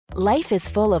Life is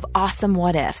full of awesome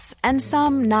what-ifs, and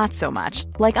some not so much,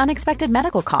 like unexpected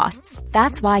medical costs.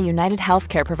 That's why United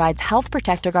Healthcare provides Health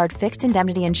Protector Guard fixed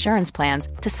indemnity insurance plans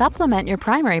to supplement your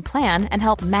primary plan and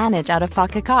help manage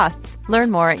out-of-pocket costs.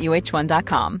 Learn more at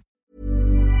uh1.com.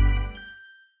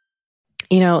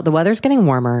 You know, the weather's getting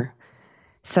warmer,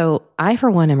 so I, for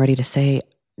one, am ready to say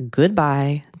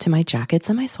goodbye to my jackets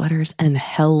and my sweaters and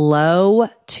hello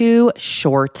to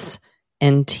shorts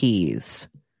and tees.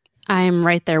 I'm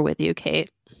right there with you, Kate.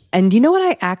 And you know what?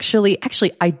 I actually,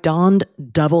 I donned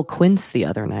double quince the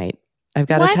other night. I've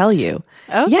got to tell you.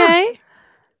 Okay.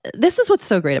 Yeah. This is what's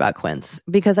so great about quince,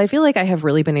 because I feel like I have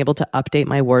really been able to update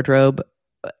my wardrobe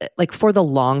like for the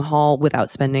long haul without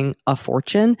spending a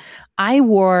fortune. I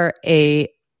wore a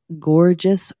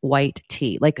gorgeous white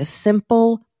tee, like a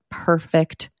simple,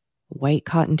 perfect white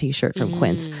cotton t-shirt from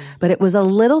Quince, but it was a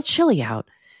little chilly out.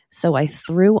 So I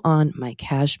threw on my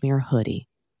cashmere hoodie,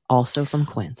 also from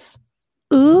Quince.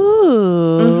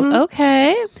 Ooh,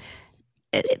 okay.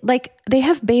 Like, they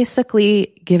have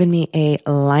basically given me a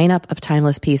lineup of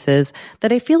timeless pieces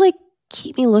that I feel like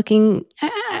keep me looking,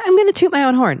 I'm going to toot my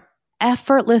own horn,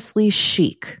 effortlessly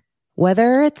chic,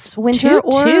 whether it's winter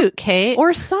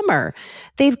or summer.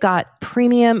 They've got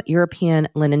premium European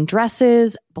linen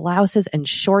dresses, blouses, and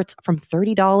shorts from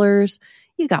 $30.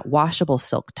 You got washable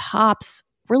silk tops,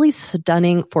 really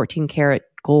stunning 14 karat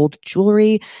gold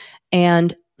jewelry,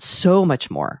 and so much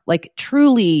more. Like,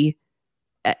 truly,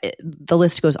 the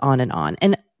list goes on.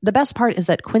 And the best part is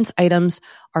that Quince items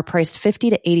are priced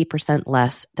 50 to 80%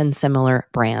 less than similar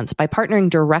brands. By partnering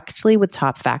directly with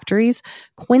top factories,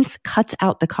 Quince cuts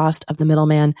out the cost of the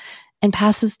middleman and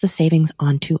passes the savings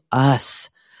on to us.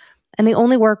 And they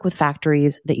only work with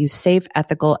factories that use safe,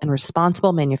 ethical, and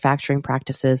responsible manufacturing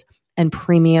practices and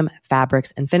premium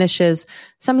fabrics and finishes,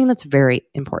 something that's very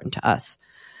important to us.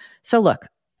 So look,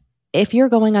 if you're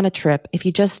going on a trip, if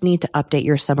you just need to update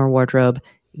your summer wardrobe,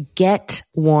 get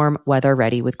warm weather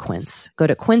ready with Quince. Go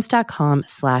to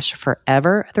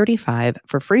quince.com/forever35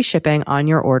 for free shipping on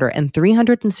your order and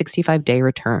 365-day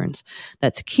returns.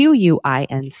 That's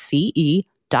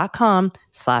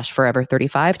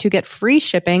QUINCE.com/forever35 to get free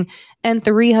shipping and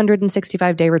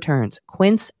 365-day returns.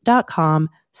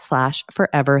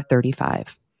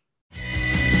 Quince.com/forever35.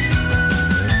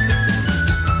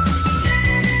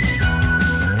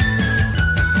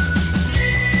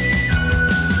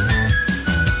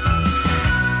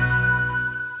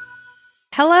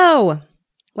 Hello.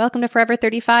 Welcome to Forever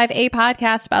 35, a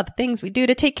podcast about the things we do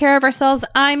to take care of ourselves.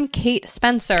 I'm Kate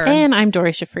Spencer. And I'm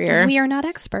Dory Shafrir. We are not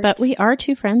experts. But we are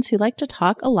two friends who like to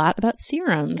talk a lot about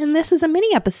serums. And this is a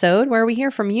mini episode where we hear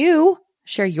from you,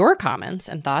 share your comments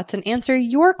and thoughts, and answer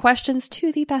your questions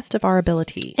to the best of our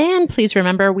ability. And please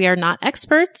remember, we are not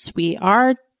experts. We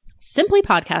are simply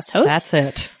podcast hosts. That's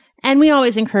it. And we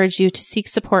always encourage you to seek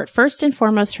support first and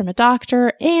foremost from a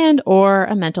doctor and or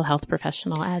a mental health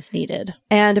professional as needed.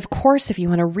 And of course, if you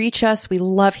want to reach us, we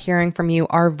love hearing from you.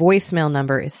 Our voicemail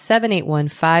number is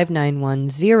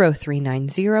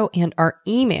 781-591-0390, and our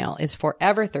email is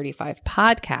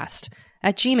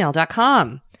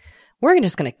forever35podcast@gmail.com. We're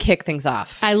just going to kick things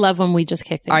off. I love when we just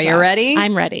kick things off. Are you ready?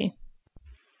 I'm ready.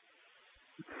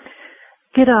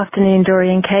 Good afternoon,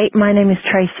 Dory and Kate. My name is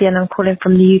Tracy and I'm calling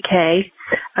from the UK.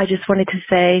 I just wanted to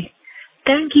say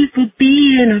thank you for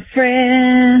being a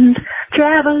friend.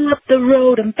 Travel up the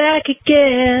road and back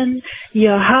again.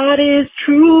 Your heart is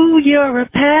true, you're a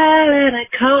pal and a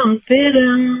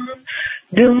confidant.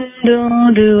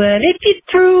 Do. And if you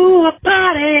threw a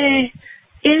party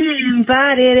and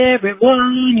invited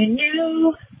everyone you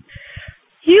knew,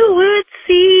 you would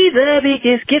see the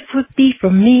biggest gift would be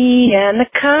from me, and the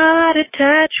card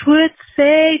attached would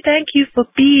say, thank you for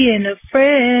being a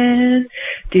friend.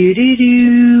 Do.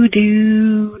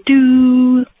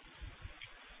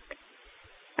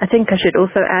 I think I should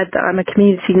also add that I'm a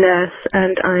community nurse,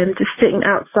 and I'm just sitting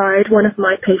outside one of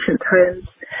my patients' homes,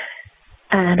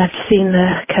 and I've seen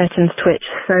the curtains twitch,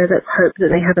 so let's hope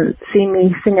that they haven't seen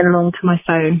me singing along to my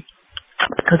phone,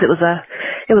 because it was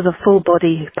a full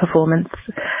body performance.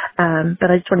 But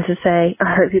I just wanted to say,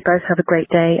 I hope you both have a great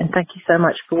day and thank you so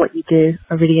much for what you do.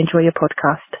 I really enjoy your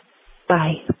podcast.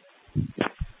 Bye.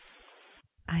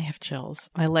 I have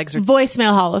chills. My legs are...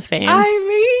 Voicemail Hall of Fame.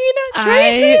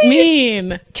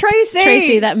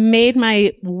 Tracy, that made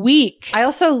my week. I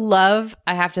also love,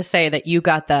 I have to say, that you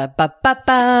got the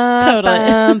ba-ba-ba,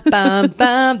 Totally.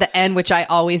 bum, the end, which I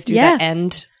always do, the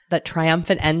end, that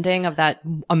triumphant ending of that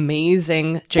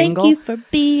amazing jingle. Thank you for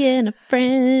being a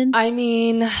friend. I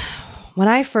mean, when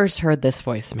I first heard this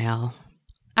voicemail,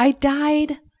 I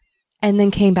died and then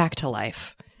came back to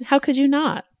life. How could you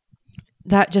not?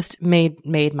 that just made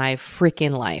my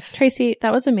freaking life. Tracy,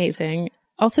 that was amazing.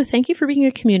 Also, thank you for being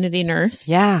a community nurse.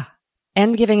 Yeah.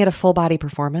 And giving it a full body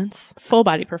performance. Full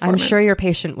body performance. I'm sure your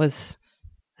patient was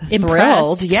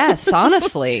impressed. Thrilled. Yes,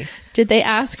 honestly. Did they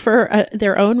ask for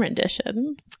their own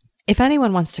rendition? If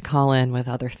anyone wants to call in with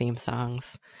other theme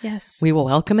songs, yes, we will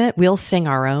welcome it. We'll sing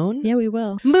our own. Yeah, we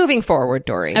will. Moving forward,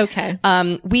 Dory. Okay.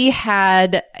 We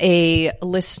had a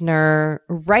listener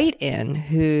write in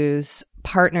whose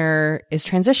partner is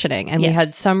transitioning, and we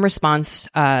had some response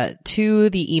to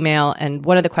the email, and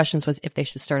one of the questions was if they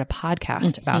should start a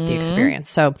podcast about the experience.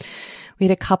 So we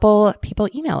had a couple people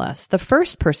email us. The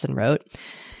first person wrote,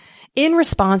 in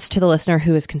response to the listener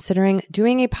who is considering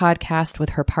doing a podcast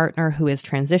with her partner who is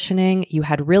transitioning, you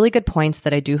had really good points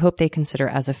that I do hope they consider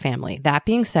as a family. That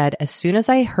being said, as soon as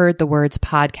I heard the words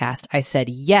podcast, I said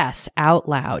yes out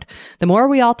loud. The more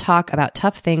we all talk about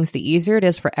tough things, the easier it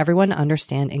is for everyone to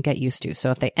understand and get used to.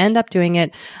 So if they end up doing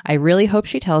it, I really hope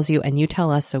she tells you and you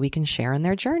tell us so we can share in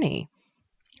their journey.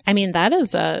 I mean, that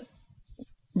is a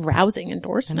rousing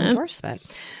endorsement.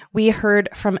 We heard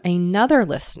from another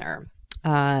listener.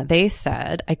 They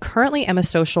said, I currently am a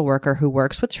social worker who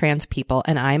works with trans people,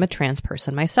 and I am a trans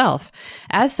person myself.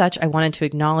 As such, I wanted to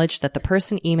acknowledge that the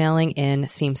person emailing in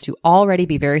seems to already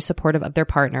be very supportive of their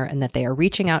partner, and that they are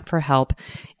reaching out for help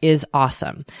is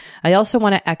awesome. I also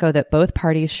want to echo that both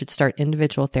parties should start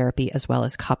individual therapy as well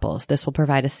as couples. This will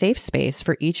provide a safe space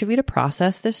for each of you to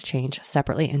process this change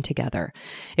separately and together.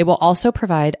 It will also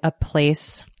provide both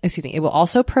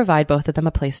of them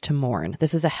a place to mourn.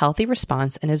 This is a healthy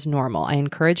response and is normal. I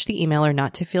encourage the emailer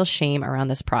not to feel shame around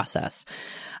this process.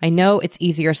 I know it's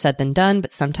easier said than done,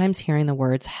 but sometimes hearing the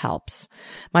words helps.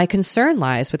 My concern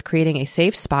lies with creating a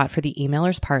safe spot for the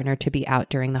emailer's partner to be out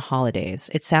during the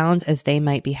holidays. It sounds as they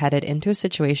might be headed into a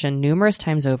situation numerous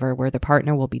times over where the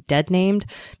partner will be dead named,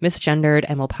 misgendered,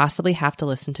 and will possibly have to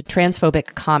listen to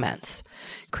transphobic comments.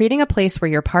 Creating a place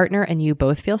where your partner and you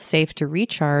both feel safe to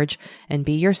recharge and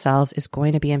be yourselves is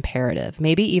going to be imperative.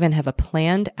 Maybe even have a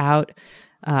planned out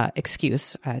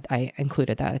excuse. I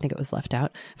included that. I think it was left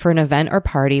out for an event or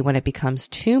party when it becomes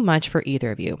too much for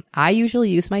either of you. I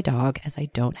usually use my dog as I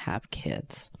don't have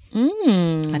kids.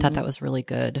 I thought that was really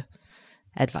good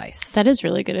advice. That is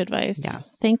really good advice. Yeah.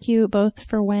 Thank you both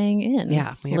for weighing in.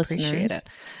 Yeah, we listeners. appreciate it.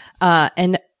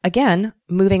 And again,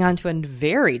 moving on to a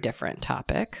very different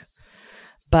topic,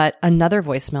 but another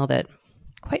voicemail that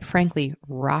quite frankly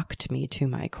rocked me to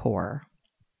my core.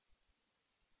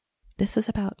 This is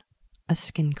about a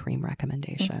skin cream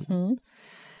recommendation.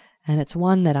 And it's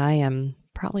one that I am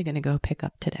probably going to go pick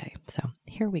up today. So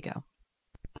here we go.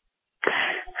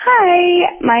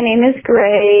 Hi, my name is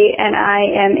Gray, and I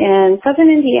am in southern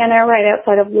Indiana, right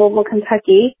outside of Louisville,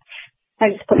 Kentucky. I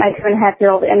just put my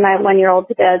 2.5-year-old and my 1-year-old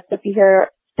to bed, so if you hear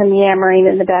some yammering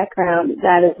in the background,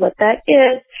 that is what that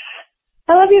is.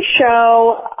 I love your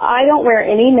show. I don't wear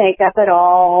any makeup at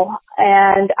all,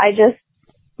 and I just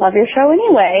love your show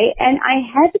anyway. And I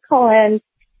had to call in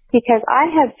because I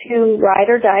have 2 ride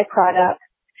or die products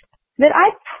that I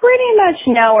pretty much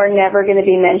know are never going to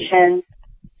be mentioned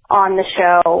on the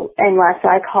show unless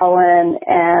I call in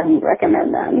and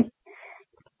recommend them.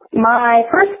 My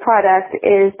first product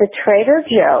is the Trader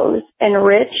Joe's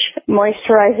Enrich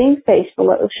Moisturizing Face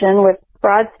Lotion with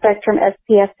broad spectrum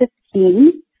SPF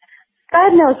 15.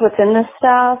 God knows what's in this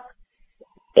stuff.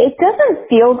 It doesn't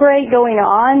feel great going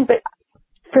on, but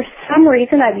for some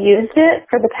reason I've used it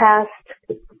for the past,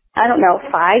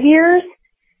 5 years,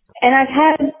 and I've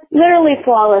had literally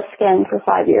flawless skin for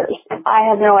 5 years. I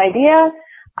have no idea.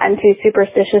 I'm too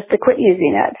superstitious to quit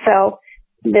using it. So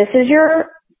this is your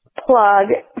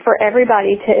plug for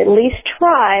everybody to at least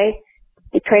try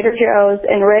the Trader Joe's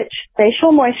Enrich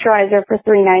Facial Moisturizer for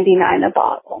 $3.99 a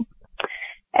bottle.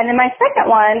 And then my second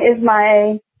one is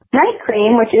my night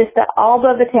cream, which is the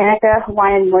Alba Botanica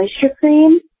Hawaiian Moisture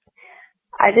Cream.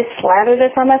 I just slather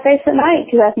this on my face at night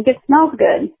because I think it smells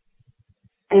good.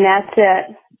 And that's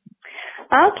it.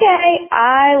 Okay,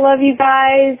 I love you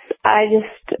guys.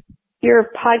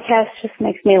 Your podcast just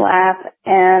makes me laugh,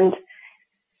 and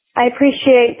I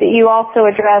appreciate that you also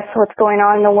address what's going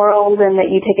on in the world and that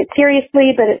you take it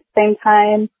seriously, but at the same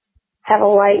time have a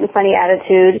light and funny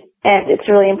attitude. And it's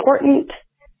really important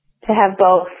to have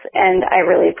both, and I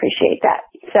really appreciate that.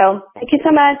 So thank you so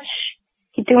much.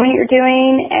 Keep doing what you're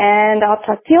doing, and I'll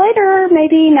talk to you later.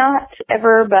 Maybe not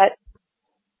ever, but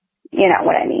you know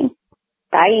what I mean.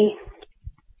 Bye.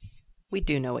 We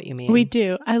do know what you mean. We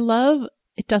do. I love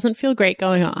it. Doesn't feel great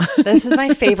going on. This is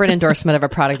my favorite endorsement of a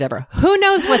product ever. Who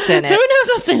knows what's in it? Who knows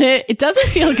what's in it? It doesn't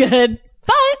feel good,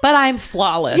 but I'm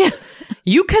flawless.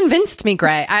 You convinced me,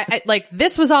 Gray. I like,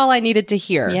 this was all I needed to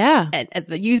hear. Yeah. And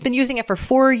you've been using it for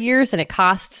 4 years and it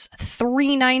costs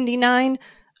 $3.99.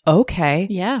 Okay.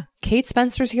 Yeah. Kate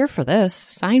Spencer's here for this.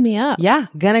 Sign me up. Yeah.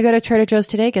 Gonna go to Trader Joe's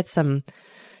today, get some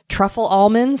truffle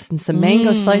almonds and some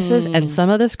mango slices and some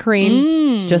of this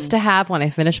cream just to have when I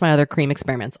finish my other cream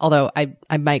experiments. Although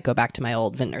I might go back to my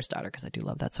old Vintner's Daughter because I do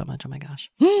love that so much. Oh my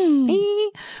gosh.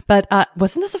 But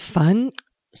wasn't this a fun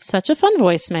Such a fun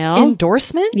voicemail.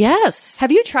 endorsement? Yes.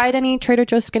 Have you tried any Trader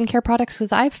Joe's skincare products?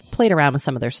 Because I've played around with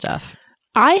some of their stuff.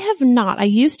 I have not. I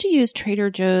used to use Trader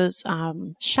Joe's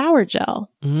shower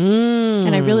gel,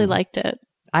 and I really liked it.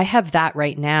 I have that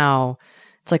right now.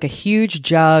 It's like a huge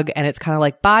jug, and it's kind of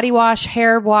like body wash,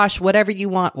 hair wash, whatever you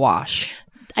want, wash.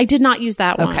 I did not use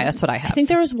that one. Okay, that's what I have. I think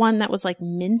there was one that was like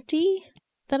minty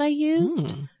that I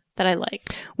used that I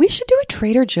liked. We should do a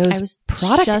Trader Joe's I was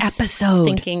product just episode.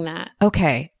 thinking that.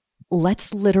 Okay,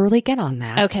 let's literally get on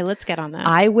that. Okay, let's get on that.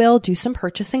 I will do some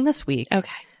purchasing this week.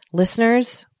 Okay.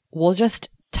 Listeners, we'll just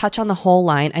touch on the whole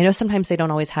line. I know sometimes they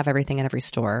don't always have everything in every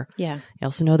store. Yeah. I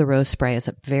also know the rose spray is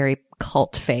a very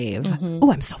cult fave.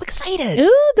 Oh, I'm so excited.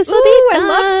 Ooh, this will be fun. I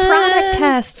love product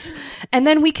tests. And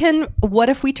then we can, what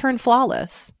if we turn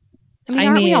flawless? I mean,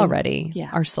 aren't we already? Yeah.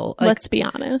 Our soul. Let's be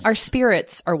honest. Our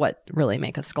spirits are what really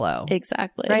make us glow.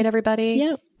 Exactly. Right, everybody?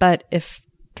 Yep. But if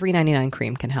 $3.99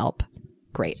 cream can help,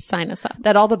 great. Sign us up.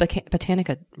 That Alba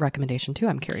Botanica recommendation too,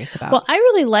 I'm curious about. Well, I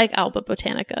really like Alba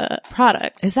Botanica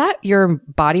products. Is that your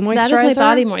body moisturizer? That is my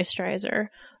body moisturizer.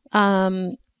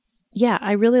 Yeah,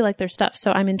 I really like their stuff.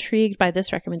 So I'm intrigued by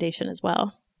this recommendation as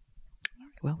well.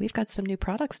 Well, we've got some new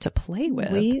products to play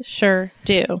with. We sure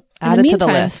do. Add it to the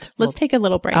list. Let's take a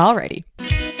little break. Alrighty.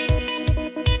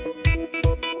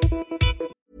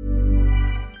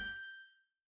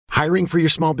 Hiring for your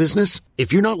small business?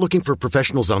 If you're not looking for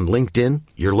professionals on LinkedIn,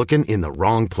 you're looking in the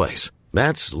wrong place.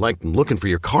 That's like looking for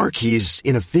your car keys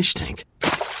in a fish tank.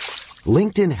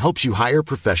 LinkedIn helps you hire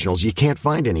professionals you can't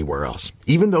find anywhere else,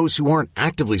 even those who aren't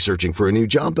actively searching for a new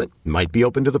job but might be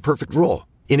open to the perfect role.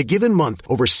 In a given month,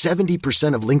 over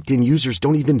 70% of LinkedIn users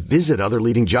don't even visit other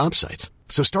leading job sites.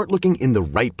 So start looking in the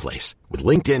right place. With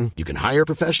LinkedIn, you can hire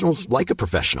professionals like a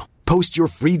professional. Post your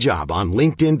free job on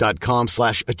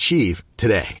linkedin.com/achieve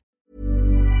today.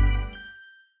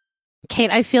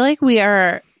 Kate, I feel like we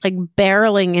are like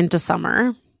barreling into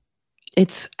summer.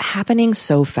 It's happening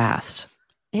so fast.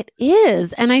 It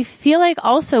is. And I feel like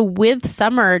also with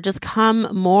summer just come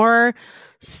more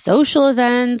social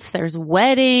events. There's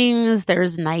weddings,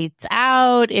 there's nights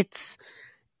out, it's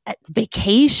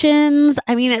vacations.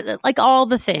 I mean, like all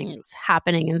the things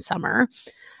happening in summer.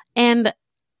 And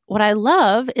what I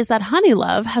love is that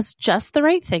Honeylove has just the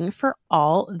right thing for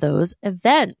all those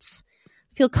events.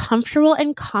 Feel comfortable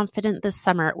and confident this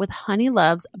summer with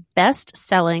Honeylove's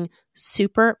best-selling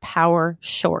Super Power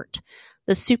Short.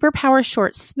 The Super Power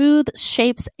Short smooths,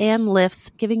 shapes, and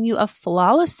lifts, giving you a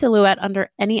flawless silhouette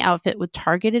under any outfit with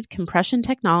targeted compression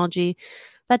technology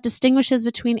that distinguishes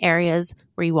between areas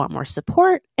where you want more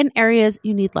support and areas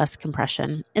you need less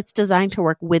compression. It's designed to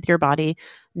work with your body,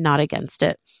 not against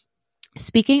it.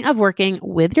 Speaking of working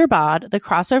with your bod, the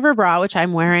crossover bra, which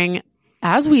I'm wearing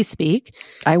as we speak.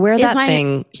 I wear that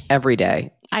thing every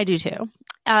day. I do too.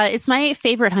 It's my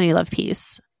favorite Honeylove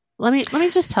piece. Let me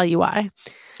just tell you why.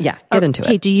 Yeah, get into it.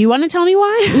 Okay, do you want to tell me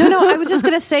why? No, I was just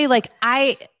going to say, like,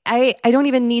 I don't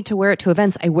even need to wear it to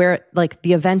events. I wear it, like,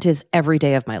 the event is every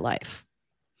day of my life.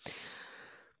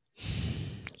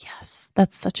 Yes,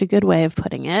 that's such a good way of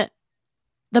putting it.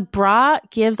 The bra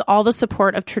gives all the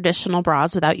support of traditional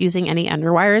bras without using any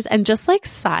underwires. And just like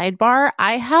sidebar,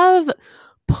 I have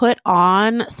put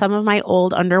on some of my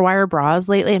old underwire bras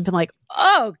lately and been like,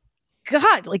 oh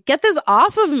God, like get this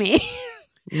off of me.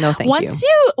 No, thank once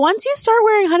you. Once you start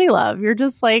wearing Honeylove, you're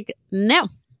just like, no,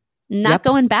 not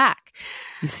going back.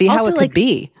 You see how also, it could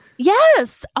be.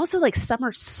 Yes. Also, like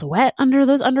summer sweat under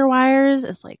those underwires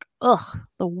is like, ugh,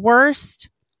 the worst.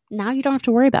 Now you don't have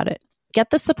to worry about it. Get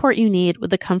the support you need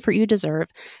with the comfort you deserve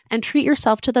and treat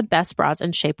yourself to the best bras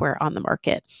and shapewear on the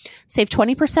market. Save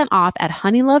 20% off at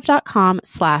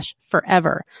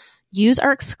honeylove.com/forever. Use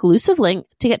our exclusive link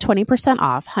to get 20%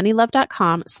 off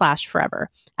honeylove.com/forever.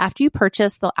 After you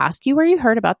purchase, they'll ask you where you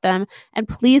heard about them, and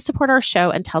please support our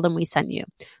show and tell them we sent you.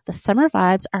 The summer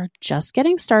vibes are just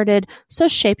getting started, so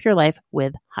shape your life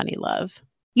with Honeylove.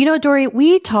 You know, Dory,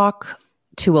 we talk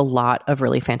to a lot of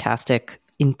really fantastic,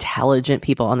 intelligent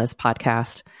people on this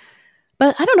podcast,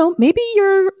 but I don't know, maybe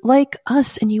you're like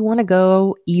us and you want to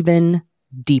go even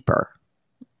deeper.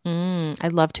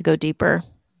 I'd love to go deeper.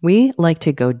 We like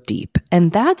to go deep,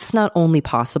 and that's not only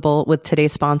possible with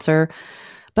today's sponsor,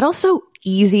 but also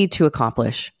easy to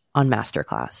accomplish. on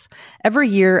Masterclass. Every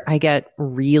year I get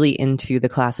really into the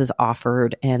classes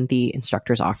offered and the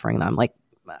instructors offering them. Like,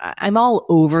 I'm all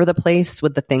over the place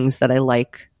with the things that I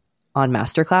like on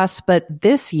Masterclass, but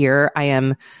this year I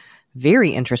am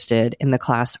very interested in the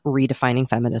class Redefining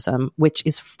Feminism, which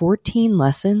is 14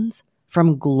 lessons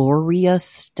from Gloria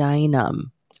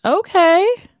Steinem. Okay.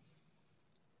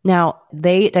 Now,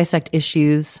 they dissect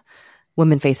issues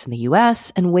women face in the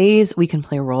U.S. and ways we can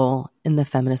play a role in the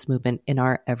feminist movement in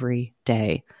our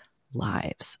everyday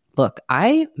lives. Look,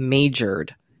 I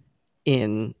majored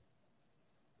in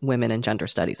women and gender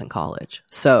studies in college,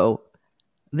 so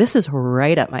this is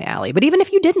right up my alley. But even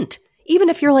if you didn't, even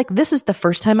if you're like, this is the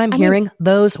first time I'm hearing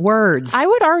those words. I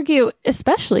would argue,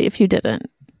 especially if you didn't.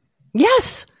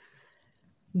 Yes.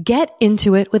 Get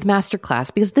into it with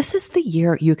Masterclass, because this is the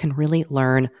year you can really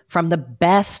learn from the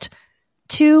best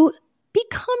to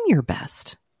become your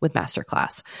best with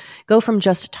Masterclass. Go from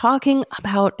just talking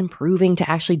about improving to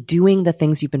actually doing the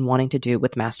things you've been wanting to do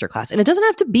with Masterclass. And it doesn't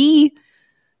have to be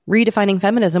Redefining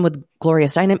Feminism with Gloria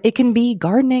Steinem. It can be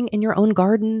gardening in your own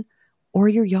garden or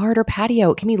your yard or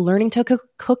patio. It can be learning to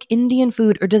cook Indian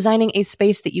food or designing a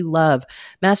space that you love.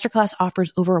 Masterclass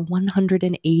offers over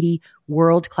 180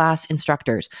 world-class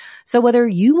instructors. So whether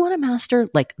you want to master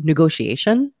like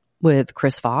negotiation with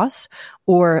Chris Voss,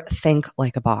 or think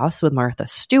like a boss with Martha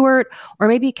Stewart, or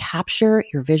maybe capture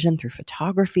your vision through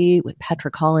photography with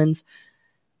Petra Collins,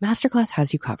 Masterclass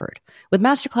has you covered. With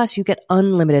Masterclass, you get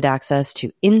unlimited access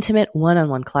to intimate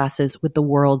one-on-one classes with the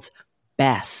world's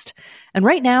best. And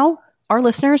right now, our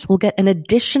listeners will get an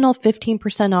additional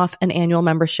 15% off an annual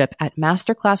membership at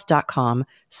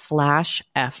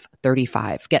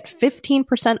masterclass.com/F35. Get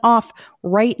 15% off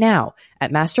right now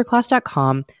at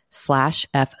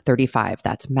masterclass.com/F35.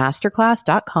 That's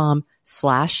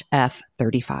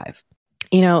masterclass.com/F35.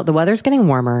 You know, the weather's getting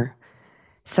warmer,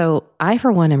 so I,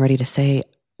 for one, am ready to say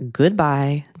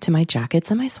goodbye to my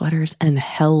jackets and my sweaters and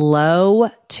hello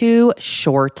to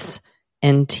shorts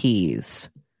and tees.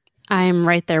 I'm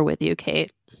right there with you,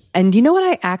 Kate. And you know what?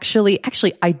 I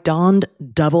I donned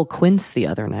double quince the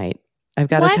other night. I've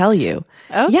got to tell you.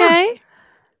 Okay. Yeah.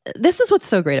 This is what's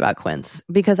so great about quince,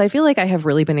 because I feel like I have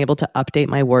really been able to update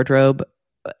my wardrobe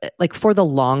like for the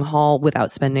long haul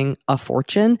without spending a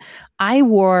fortune. I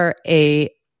wore a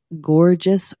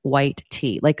gorgeous white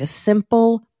tee, like a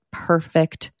simple,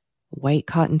 perfect white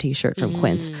cotton t-shirt from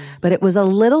Quince, but it was a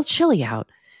little chilly out.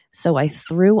 So I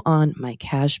threw on my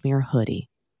cashmere hoodie,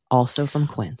 also from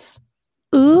Quince.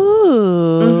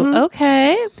 Ooh,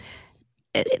 okay.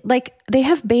 Like, they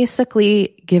have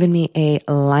basically given me a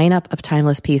lineup of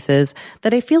timeless pieces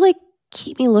that I feel like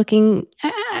keep me looking,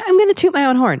 I'm going to toot my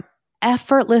own horn,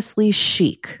 effortlessly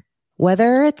chic.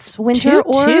 Whether it's winter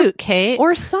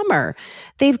or summer.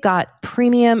 They've got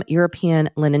premium European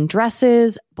linen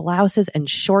dresses, blouses, and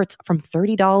shorts from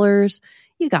 $30.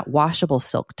 You got washable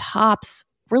silk tops,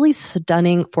 really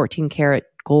stunning 14-karat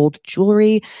gold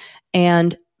jewelry,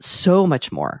 and so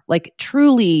much more. Like,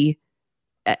 truly,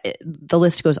 the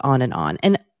list goes on.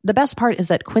 And the best part is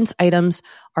that Quince items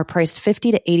are priced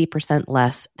 50 to 80%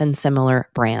 less than similar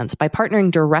brands. By partnering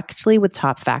directly with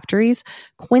top factories,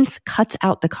 Quince cuts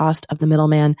out the cost of the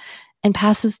middleman and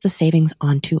passes the savings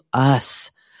on to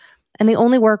us. And they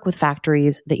only work with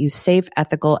factories that use safe,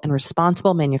 ethical, and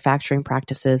responsible manufacturing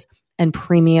practices and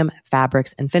premium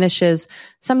fabrics and finishes,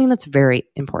 something that's very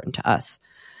important to us.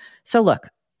 So look,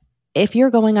 if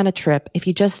you're going on a trip, if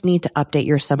you just need to update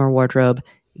your summer wardrobe,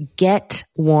 get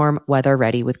warm weather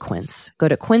ready with Quince. Go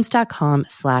to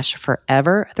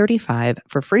quince.com/forever35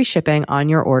 for free shipping on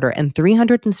your order and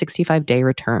 365-day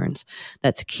returns.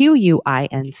 That's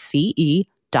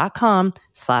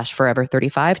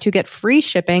QUINCE.com/forever35 to get free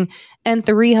shipping and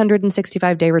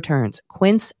 365-day returns.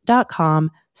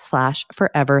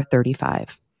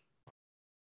 Quince.com/forever35.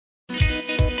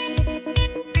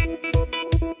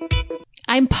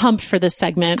 I'm pumped for this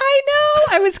segment. I know.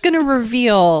 I was going to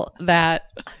reveal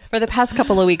that for the past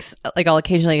couple of weeks, like, I'll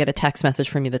occasionally get a text message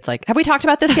from you that's like, have we talked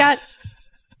about this yet?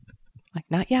 Like,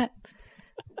 not yet.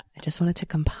 I just wanted to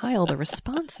compile the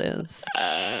responses.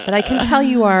 But I can tell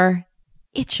you are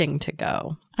itching to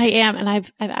go. I am. And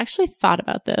I've actually thought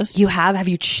about this. You have? Have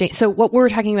you changed? So what we're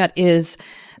talking about is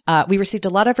we received a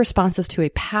lot of responses to a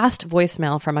past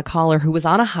voicemail from a caller who was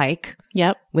on a hike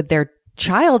with their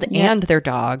child and their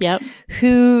dog,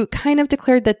 who kind of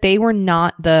declared that they were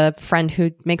not the friend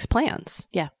who makes plans.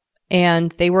 Yeah.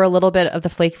 And they were a little bit of the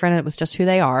flake friend. It was just who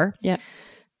they are. Yeah.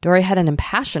 Dory had an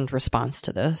impassioned response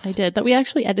to this. I did, that we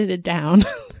actually edited down.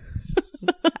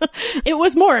 It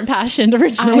was more impassioned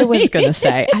originally. I was going to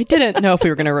say, I didn't know if we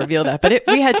were going to reveal that, but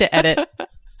we had to edit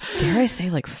Dare I say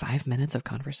like 5 minutes of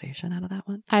conversation out of that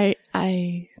one?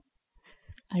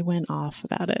 I went off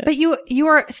about it. But you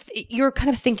were kind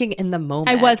of thinking in the moment.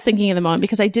 I was thinking in the moment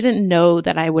because I didn't know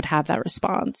that I would have that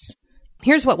response.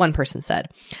 Here's what one person said.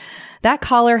 That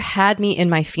caller had me in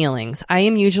my feelings. I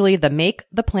am usually the make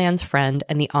the plans friend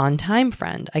and the on-time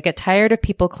friend. I get tired of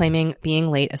people claiming being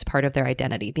late as part of their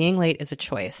identity. Being late is a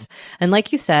choice. And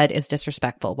like you said, is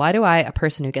disrespectful. Why do I, a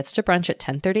person who gets to brunch at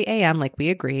 10:30 a.m. like we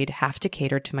agreed, have to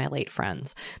cater to my late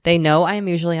friends? They know I am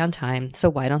usually on time, so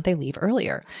why don't they leave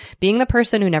earlier? Being the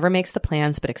person who never makes the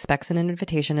plans but expects an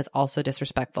invitation is also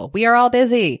disrespectful. We are all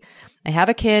busy. I have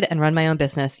a kid and run my own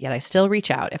business, yet I still reach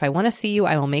out. If I want to see you,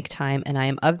 I will make time, and I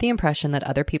am of the impression that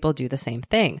other people do the same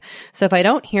thing. So if I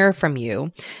don't hear from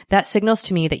you, that signals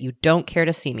to me that you don't care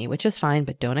to see me, which is fine,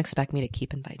 but don't expect me to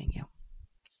keep inviting you.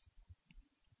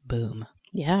 Boom.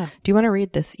 Yeah. Do you want to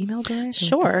read this email, Dory?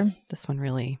 Sure. This one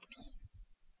really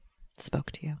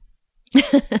spoke to you.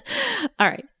 All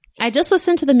right. I just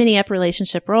listened to the mini-up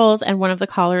relationship roles, and one of the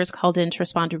callers called in to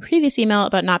respond to a previous email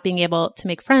about not being able to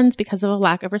make friends because of a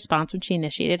lack of response when she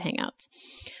initiated Hangouts.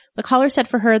 The caller said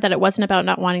for her that it wasn't about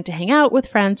not wanting to hang out with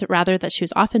friends, rather that she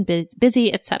was often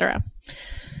busy, etc.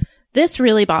 This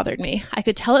really bothered me. I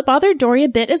could tell it bothered Dory a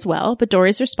bit as well, but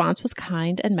Dory's response was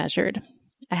kind and measured.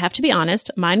 I have to be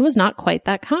honest, mine was not quite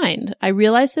that kind. I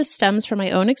realize this stems from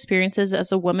my own experiences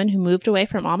as a woman who moved away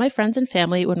from all my friends and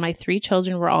family when my 3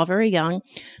 children were all very young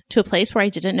to a place where I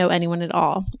didn't know anyone at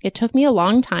all. It took me a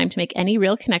long time to make any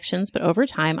real connections, but over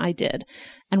time I did.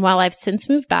 And while I've since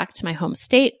moved back to my home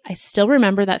state, I still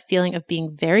remember that feeling of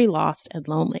being very lost and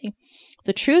lonely.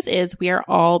 The truth is we are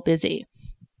all busy.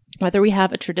 Whether we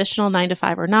have a traditional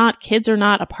 9-to-5 or not, kids or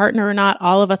not, a partner or not,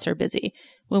 all of us are busy.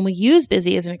 When we use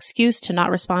busy as an excuse to not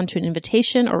respond to an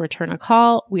invitation or return a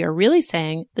call, we are really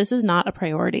saying this is not a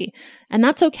priority. And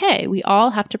that's okay. We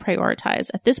all have to prioritize.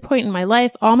 At this point in my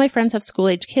life, all my friends have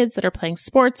school-age kids that are playing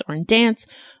sports or in dance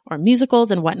or musicals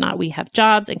and whatnot. We have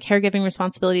jobs and caregiving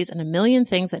responsibilities and a million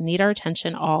things that need our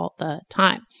attention all the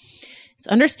time. It's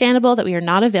understandable that we are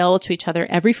not available to each other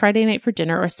every Friday night for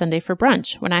dinner or Sunday for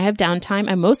brunch. When I have downtime,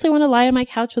 I mostly want to lie on my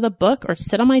couch with a book or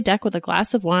sit on my deck with a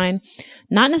glass of wine,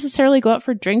 not necessarily go out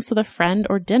for drinks with a friend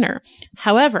or dinner.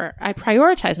 However, I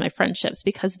prioritize my friendships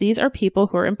because these are people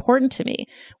who are important to me.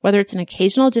 Whether it's an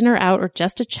occasional dinner out or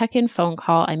just a check-in phone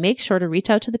call, I make sure to reach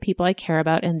out to the people I care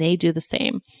about, and they do the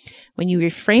same. When you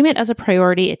reframe it as a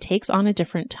priority, it takes on a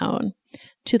different tone.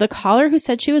 To the caller who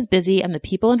said she was busy and the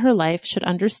people in her life should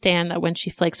understand that when she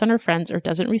flakes on her friends or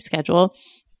doesn't reschedule,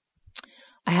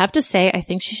 I have to say, I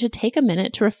think she should take a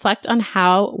minute to reflect on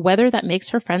whether that makes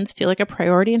her friends feel like a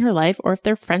priority in her life or if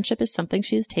their friendship is something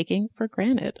she is taking for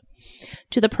granted.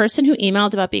 To the person who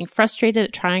emailed about being frustrated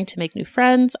at trying to make new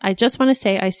friends, I just want to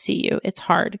say I see you. It's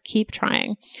hard. Keep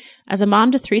trying. As a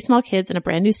mom to 3 small kids in a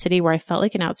brand new city where I felt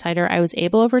like an outsider, I was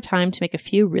able over time to make a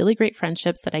few really great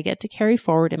friendships that I get to carry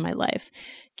forward in my life.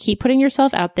 Keep putting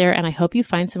yourself out there, and I hope you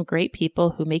find some great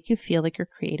people who make you feel like you're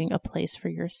creating a place for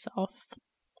yourself.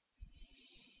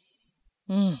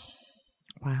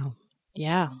 Wow.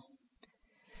 Yeah.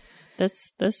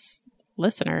 This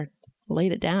listener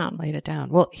laid it down.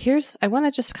 Well, I want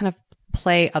to just kind of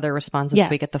play other responses so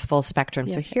we get the full spectrum.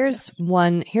 Yes, so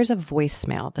here's a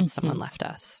voicemail that someone left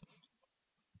us.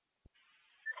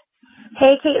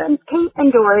 Hey, Kate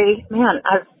and Dory. Man,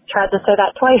 I've tried to say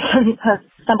that twice and have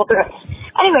stumbled through it.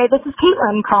 Anyway, this is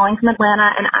Caitlin calling from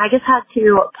Atlanta, and I just had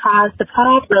to pause the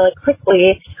pod really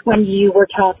quickly when you were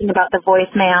talking about the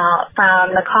voicemail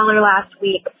from the caller last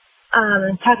week,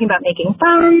 talking about making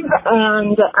friends,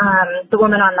 and the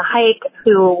woman on the hike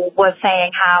who was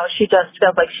saying how she just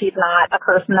feels like she's not a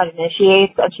person that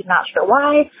initiates and she's not sure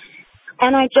why.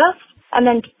 And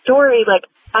then Dory,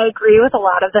 I agree with a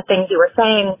lot of the things you were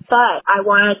saying, but I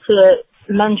wanted to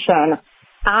mention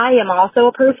I am also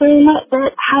a person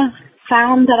that has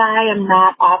found that I am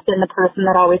not often the person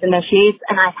that always initiates,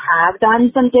 and I have done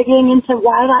some digging into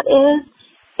why that is.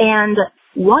 And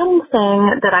one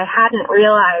thing that I hadn't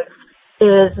realized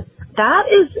is that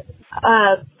is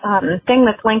a thing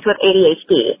that's linked with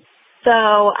ADHD.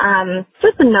 So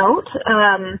just a note,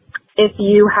 if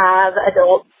you have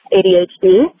adult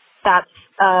ADHD, that's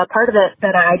part of it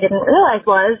that I didn't realize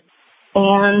was.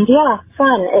 And yeah,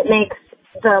 fun. It makes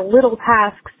the little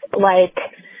tasks like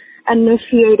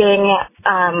initiating,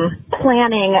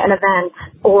 planning an event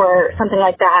or something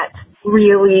like that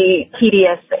really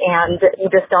tedious, and you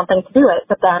just don't think to do it.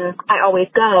 But then I always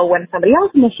go when somebody else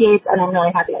initiates, and I'm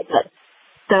really happy I did.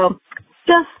 So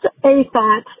just a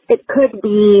thought. It could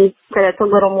be that it's a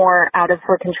little more out of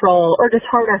her control or just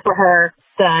harder for her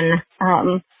than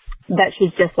that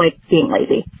she's just being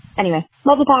lazy. Anyway,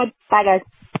 love the pod. Bye, guys.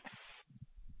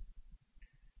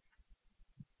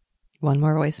 One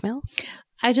more voicemail?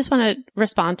 I just want to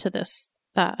respond to this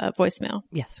voicemail.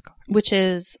 Yes. Which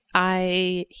is,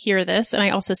 I hear this, and I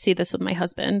also see this with my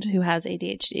husband who has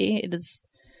ADHD. It is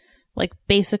like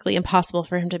basically impossible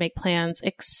for him to make plans,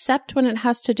 except when it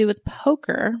has to do with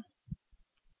poker.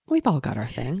 We've all got our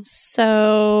things.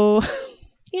 So,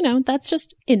 that's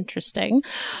just interesting.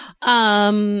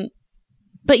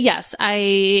 But yes,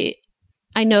 I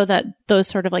know that those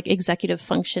sort of like executive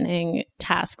functioning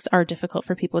tasks are difficult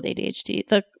for people with ADHD.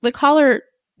 The caller,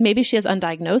 maybe she has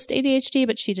undiagnosed ADHD,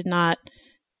 but she did not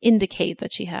indicate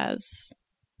that she has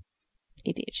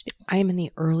ADHD. I am in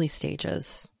the early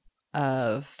stages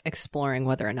of exploring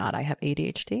whether or not I have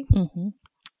ADHD. Mm-hmm.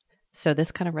 So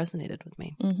this kind of resonated with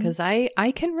me because I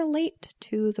can relate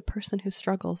to the person who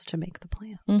struggles to make the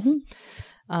plans.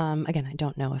 Mm-hmm. Again, I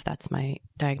don't know if that's my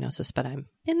diagnosis, but I'm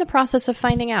in the process of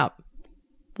finding out.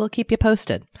 We'll keep you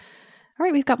posted. All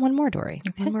right, we've got one more, Dory.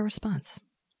 Okay. One more response.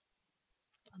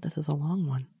 This is a long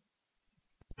one.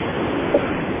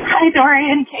 Hi,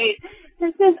 Dory and Kate.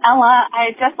 This is Ella.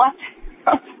 I just left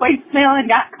a voicemail and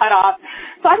got cut off.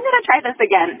 So I'm going to try this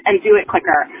again and do it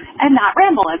quicker and not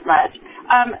ramble as much.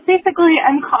 Basically,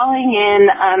 I'm calling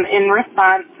in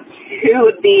response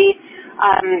to the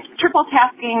triple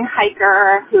tasking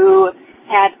hiker who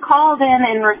had called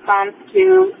in response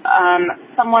to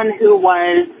someone who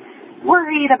was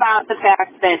worried about the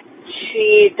fact that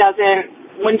she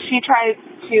doesn't, when she tries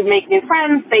to make new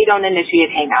friends, they don't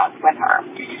initiate hangouts with her.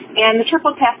 And the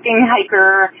triple tasking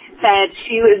hiker said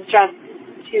she was just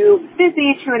too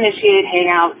busy to initiate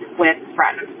hangouts with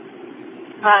friends.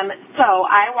 So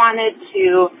I wanted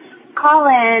to call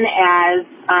in as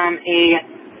a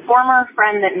former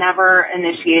friend that never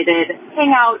initiated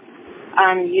hangouts.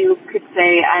 You could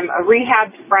say I'm a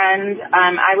rehabbed friend.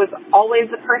 I was always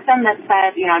the person that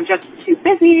said, I'm just too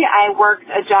busy. I worked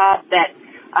a job that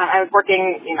I was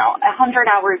working, 100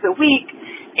 hours a week,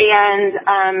 and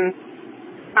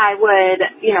I would,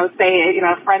 say,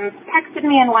 friends texted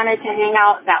me and wanted to hang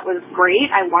out. That was great.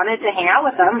 I wanted to hang out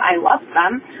with them. I loved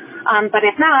them. But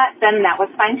if not, then that was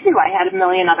fine too. I had a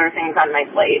million other things on my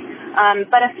plate.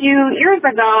 But a few years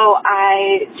ago,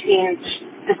 I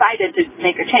decided to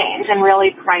make a change and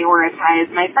really prioritize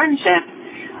my friendships,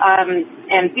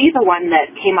 and be the one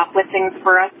that came up with things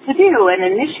for us to do and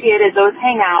initiated those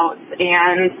hangouts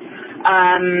and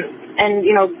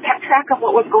kept track of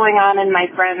what was going on in my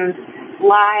friends'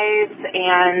 lives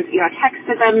and,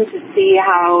 texted them to see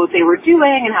how they were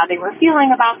doing and how they were feeling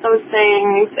about those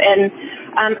things. And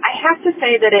I have to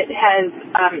say that it has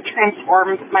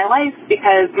transformed my life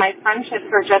because my friendships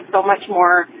are just so much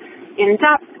more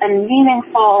in-depth and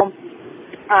meaningful.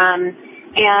 And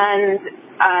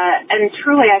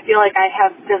truly, I feel like I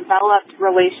have developed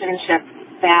relationships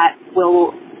that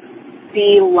will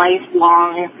be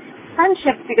lifelong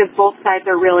friendships because both sides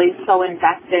are really so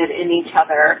invested in each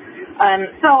other.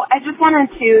 So I just wanted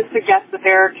to suggest that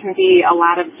there can be a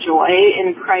lot of joy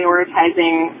in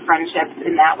prioritizing friendships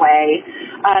in that way.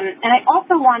 And I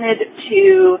also wanted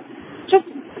to just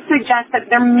suggest that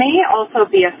there may also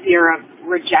be a fear of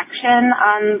rejection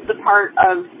on the part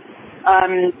of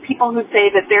people who say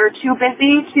that they're too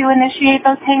busy to initiate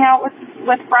those hangout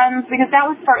with friends, because that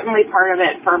was certainly part of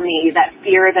it for me, that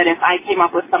fear that if I came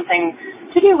up with something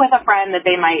to do with a friend that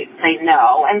they might say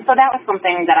no. And so that was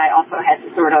something that I also had to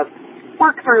sort of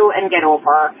work through and get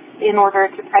over in order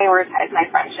to prioritize my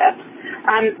friendships.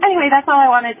 Anyway, that's all I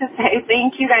wanted to say.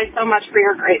 Thank you guys so much for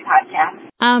your great podcast.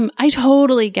 I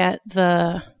totally get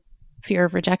the fear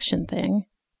of rejection thing.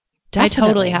 Definitely. I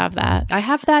totally have that. I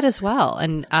have that as well.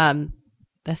 And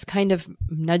that's kind of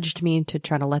nudged me to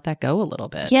try to let that go a little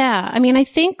bit. Yeah. I mean, I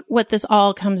think what this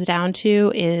all comes down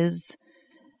to is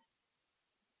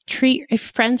if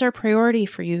friends are a priority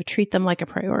for you, treat them like a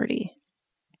priority.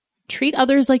 Treat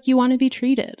others like you want to be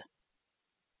treated.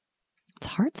 It's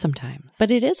hard sometimes.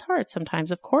 But it is hard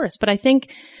sometimes, of course. But I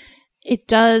think it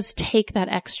does take that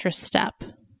extra step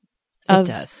of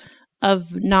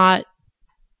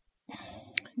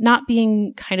not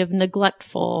being kind of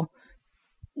neglectful,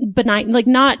 benign, like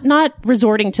not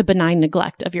resorting to benign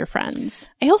neglect of your friends.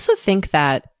 I also think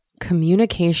that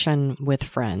communication with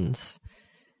friends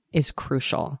is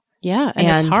crucial. Yeah, and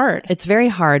it's hard. It's very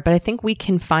hard, but I think we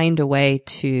can find a way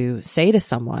to say to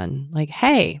someone like,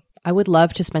 hey, I would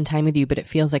love to spend time with you, but it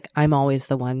feels like I'm always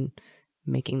the one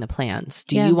making the plans.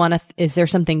 Do you want to, is there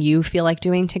something you feel like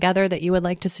doing together that you would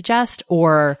like to suggest,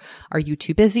 or are you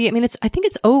too busy? I mean, I think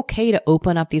it's okay to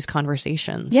open up these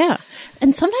conversations. Yeah.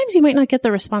 And sometimes you might not get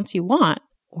the response you want.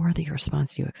 Or the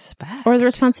response you expect. Or the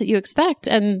response that you expect.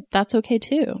 And that's okay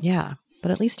too. Yeah. But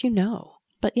at least you know.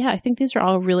 But yeah, I think these are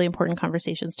all really important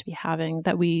conversations to be having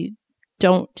that we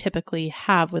don't typically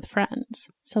have with friends.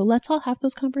 So let's all have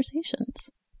those conversations.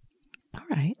 All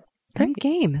right. Great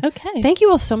game. Okay. Thank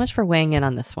you all so much for weighing in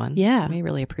on this one. Yeah. We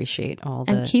really appreciate all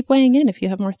And keep weighing in if you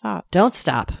have more thoughts. Don't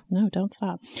stop. No, don't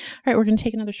stop. All right, we're going to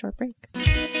take another short break.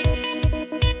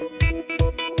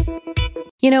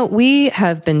 You know, we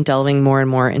have been delving more and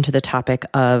more into the topic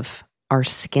of our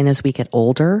skin as we get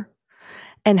older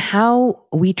and how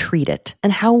we treat it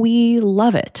and how we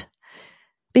love it.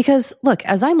 Because look,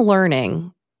 as I'm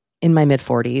learning in my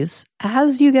mid-40s,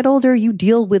 as you get older, you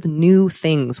deal with new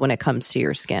things when it comes to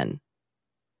your skin.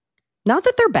 Not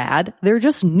that they're bad, they're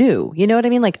just new. You know what I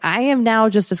mean? Like, I am now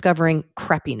just discovering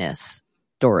crepiness,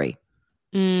 Dory.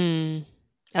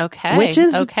 Okay. Which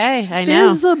is I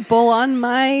know. visible on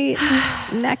my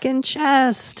neck and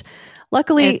chest.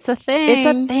 Luckily, It's a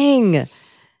thing.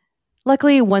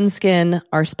 Luckily, OneSkin,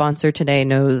 our sponsor today,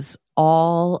 knows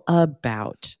all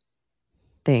about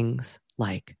things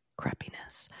like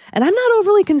crepiness. And I'm not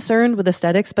overly concerned with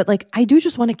aesthetics, but like, I do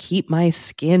just want to keep my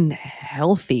skin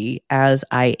healthy as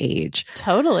I age.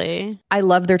 Totally. I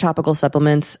love their topical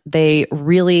supplements. They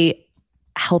really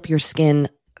help your skin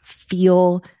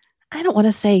feel, I don't want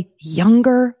to say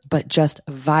younger, but just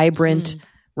vibrant,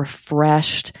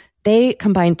 refreshed. They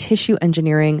combine tissue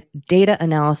engineering, data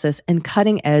analysis, and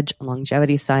cutting-edge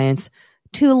longevity science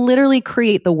to literally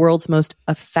create the world's most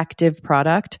effective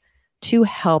product to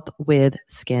help with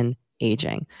skin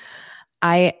aging.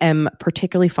 I am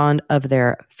particularly fond of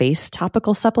their face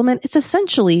topical supplement. It's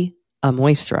essentially a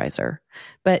moisturizer,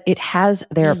 but it has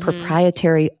their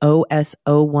proprietary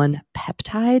OS01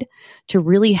 peptide to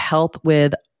really help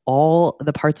with all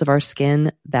the parts of our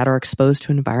skin that are exposed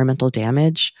to environmental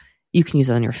damage. You can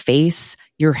use it on your face,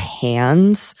 your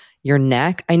hands, your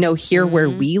neck. I know here where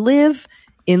we live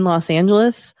in Los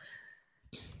Angeles,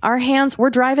 our hands,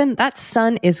 we're driving, that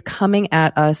sun is coming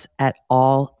at us at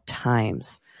all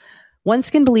times.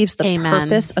 OneSkin believes the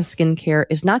purpose of skincare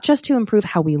is not just to improve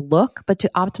how we look, but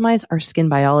to optimize our skin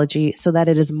biology so that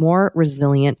it is more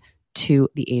resilient to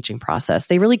the aging process.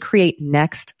 They really create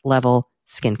next level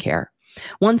skincare.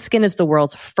 OneSkin is the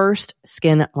world's first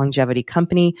skin longevity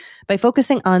company. By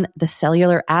focusing on the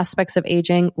cellular aspects of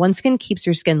aging, OneSkin keeps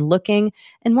your skin looking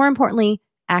and, more importantly,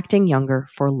 acting younger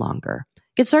for longer.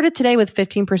 Get started today with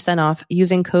 15% off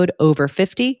using code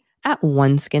OVER50 at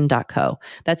oneskin.co.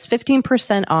 That's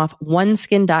 15% off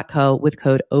oneskin.co with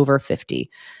code OVER50.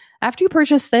 After you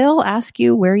purchase, they'll ask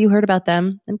you where you heard about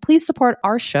them, and please support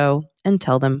our show and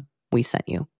tell them we sent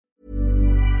you.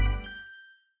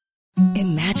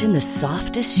 Imagine the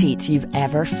softest sheets you've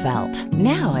ever felt.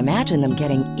 Now imagine them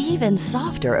getting even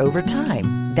softer over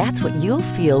time. That's what you'll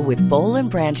feel with Boll &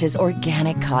 Branch's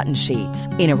organic cotton sheets.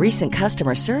 In a recent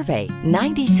customer survey,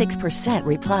 96%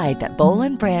 replied that Boll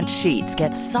 & Branch sheets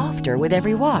get softer with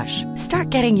every wash. Start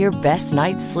getting your best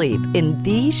night's sleep in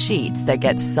these sheets that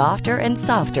get softer and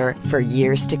softer for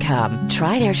years to come.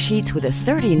 Try their sheets with a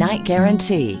 30-night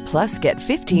guarantee. Plus, get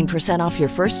 15% off your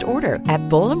first order at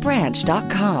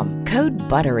bollandbranch.com. Code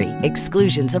BUTTERY.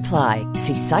 Exclusions apply.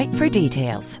 See site for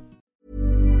details.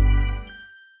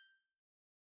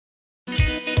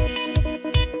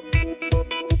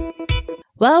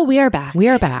 Well, we are back. We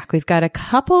are back. We've got a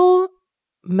couple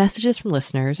messages from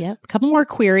listeners. Yep. A couple more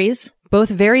queries. Both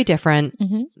very different,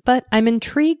 but I'm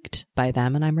intrigued by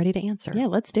them and I'm ready to answer. Yeah,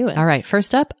 let's do it. All right.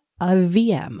 First up, a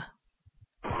VM.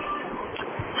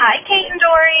 Hi, Kate and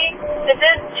Dory. This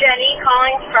is Jenny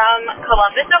calling from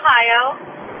Columbus, Ohio.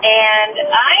 And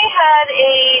I had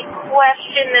a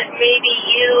question that maybe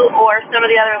you or some of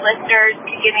the other listeners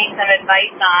could give me some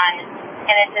advice on.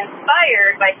 And it's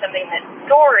inspired by something that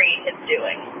Dory is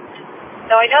doing.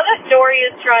 So I know that Dory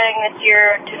is trying this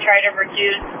year to try to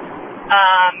reduce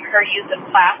her use of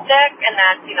plastic, and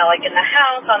that's, you know, like in the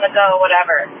house, on the go,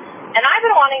 whatever. And I've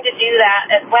been wanting to do that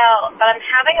as well, but I'm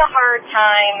having a hard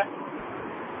time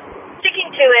sticking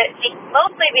to it,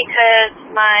 mostly because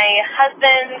my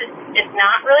husband is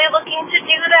not really looking to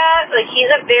do that. Like,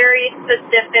 he's a very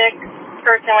specific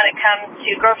person when it comes to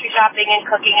grocery shopping and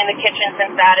cooking in the kitchen,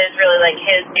 since that is really like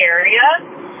his area.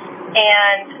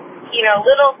 And, you know,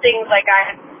 little things like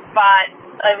I bought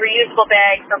a reusable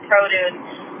bag for produce.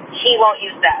 He won't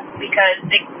use that because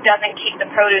it doesn't keep the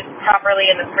produce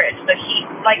properly in the fridge. So he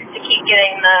likes to keep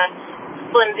getting the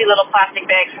flimsy little plastic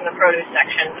bags from the produce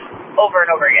section over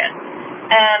and over again.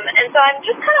 And so I'm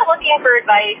just kind of looking for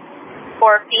advice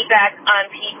or feedback on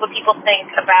what people think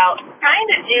about trying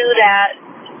to do that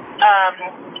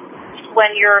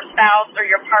when your spouse or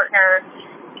your partner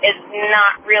is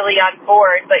not really on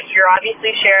board, but you're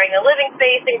obviously sharing a living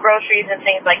space and groceries and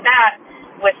things like that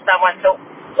with someone. So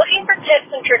looking for tips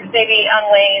and tricks maybe on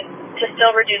ways to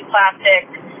still reduce plastic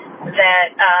that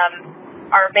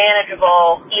are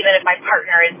manageable even if my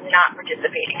partner is not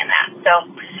participating in that.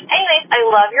 So anyways, I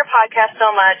love your podcast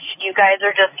so much. You guys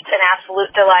are just an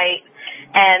absolute delight.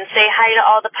 And say hi to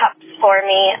all the pups for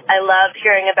me. I love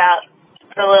hearing about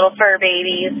the little fur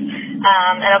babies.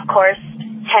 And of course,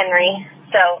 Henry.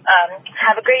 So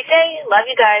have a great day. Love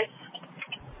you guys.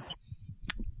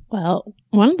 Well,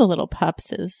 one of the little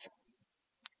pups is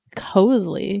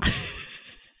cozily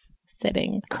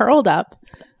sitting curled up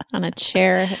on a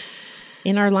chair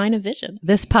in our line of vision.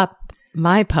 This pup,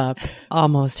 my pup,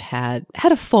 almost had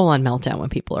a full-on meltdown when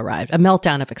people arrived. A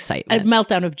meltdown of excitement. A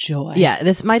meltdown of joy.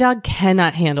 Yeah, my dog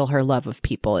cannot handle her love of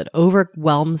people. It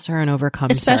overwhelms her and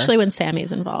overcomes Especially her. when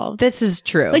Sammy's involved. This is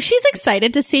true. Like, she's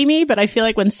excited to see me, but I feel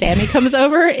like when Sammy comes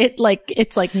over, it's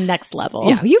like next level.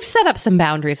 Yeah, you've set up some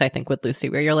boundaries, I think, with Lucy,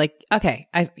 where you're like, okay,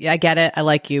 I get it. I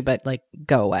like you, but like,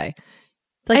 go away.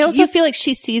 Like, I also feel like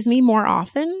she sees me more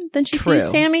often than she True. sees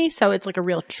Sammy, so it's like a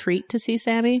real treat to see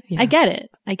Sammy. Yeah. I get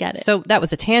it. So that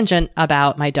was a tangent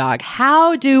about my dog.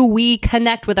 How do we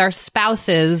connect with our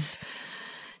spouses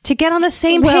to get on the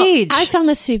same page? I found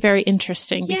this to be very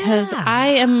interesting because Yeah.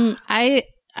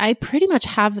 I pretty much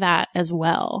have that as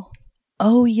well.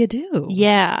 Oh, you do?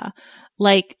 Yeah.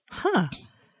 Like,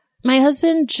 my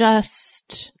husband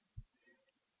just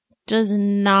does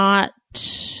not,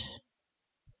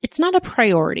 it's not a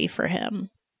priority for him,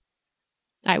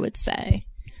 I would say.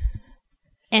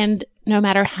 And no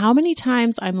matter how many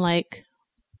times I'm like,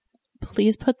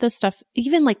 please put this stuff,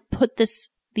 even like put these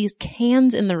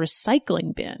cans in the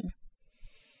recycling bin.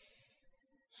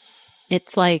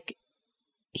 It's like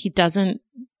he doesn't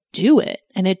do it,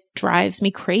 and it drives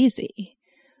me crazy.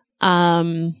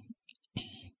 He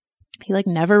like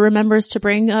never remembers to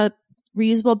bring a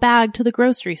reusable bag to the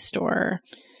grocery store.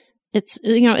 It's,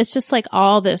 it's just like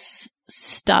all this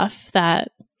stuff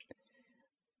that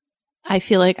I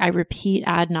feel like I repeat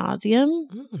ad nauseum.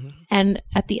 Mm. And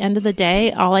at the end of the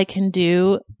day, all I can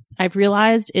do, I've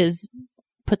realized, is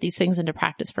put these things into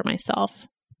practice for myself.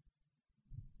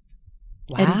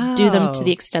 Wow. And do them to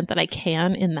the extent that I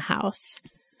can in the house.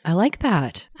 I like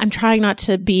that. I'm trying not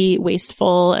to be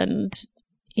wasteful and,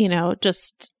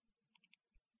 just,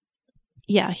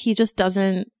 he just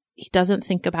doesn't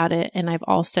think about it. And I've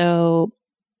also,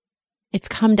 it's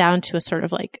come down to a sort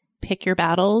of like pick your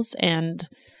battles and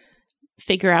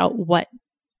figure out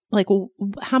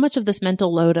how much of this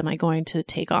mental load am I going to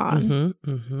take on?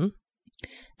 Mm-hmm, mm-hmm.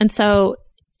 And so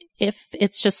if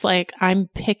it's just like I'm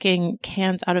picking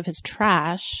cans out of his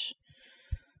trash,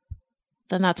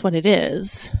 then that's what it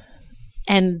is.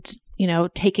 And,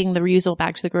 taking the reusable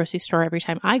bag to the grocery store every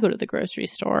time I go to the grocery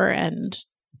store. And,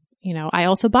 I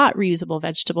also bought reusable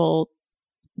vegetable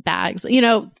bags,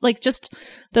 like just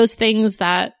those things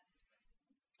that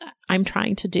I'm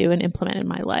trying to do and implement in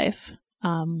my life.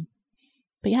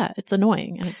 But yeah, it's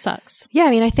annoying and it sucks. Yeah, I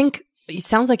mean, I think it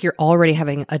sounds like you're already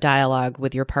having a dialogue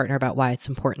with your partner about why it's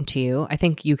important to you. I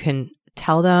think you can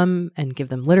tell them and give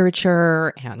them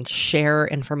literature and share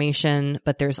information,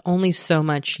 but there's only so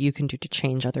much you can do to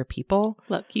change other people.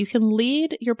 Look, you can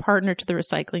lead your partner to the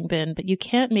recycling bin, but you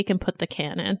can't make him put the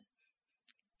can in.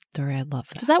 Dory, I love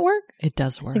that. Does that work? It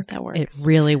does work. I think that works. It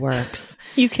really works.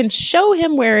 You can show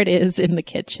him where it is in the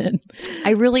kitchen.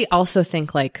 I really also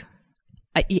think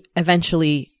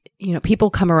eventually, people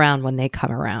come around when they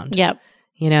come around. Yep.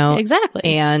 Exactly.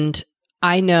 And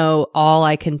I know all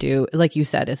I can do, like you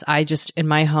said, is I just, in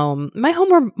my home,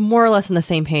 we're more or less on the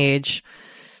same page.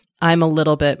 I'm a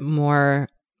little bit more,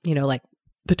 like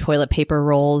the toilet paper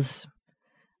rolls.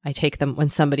 I take them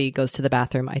when somebody goes to the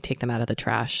bathroom, I take them out of the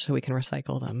trash so we can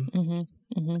recycle them.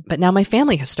 Mm-hmm, mm-hmm. But now my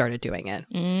family has started doing it.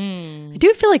 Mm. I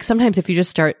do feel like sometimes if you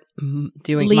just start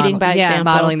doing leading by example,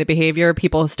 modeling the behavior,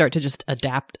 people start to just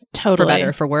adapt totally, for better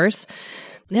or for worse.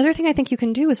 The other thing I think you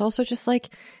can do is also just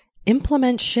like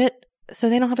implement shit so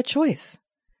they don't have a choice.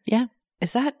 Yeah.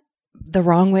 Is that the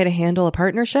wrong way to handle a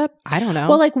partnership? I don't know.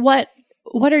 Well, like what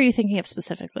are you thinking of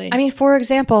specifically? I mean, for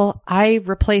example, I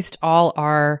replaced all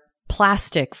our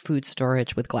plastic food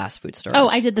storage with glass food storage. Oh,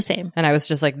 I did the same. And I was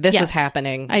just like, this is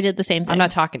happening. I did the same thing. I'm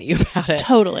not talking to you about it.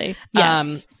 Totally.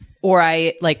 Yes. Or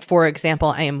I, like, for example,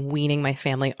 I am weaning my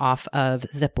family off of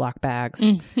Ziploc bags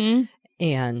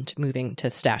and moving to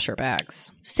stasher bags.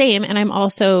 Same. And I'm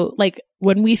also like,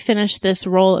 when we finish this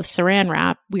roll of saran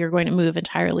wrap, we are going to move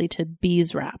entirely to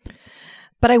bees wrap.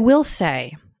 But I will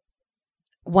say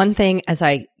one thing as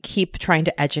I keep trying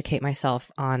to educate myself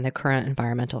on the current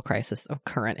environmental crisis,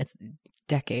 it's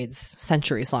decades,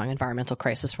 centuries long environmental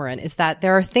crisis we're in, is that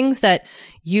there are things that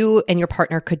you and your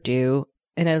partner could do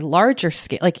in a larger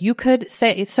scale. Like you could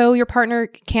say, so your partner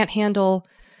can't handle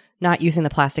not using the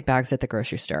plastic bags at the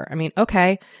grocery store. I mean,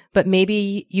 okay, but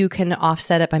maybe you can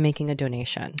offset it by making a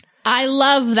donation. I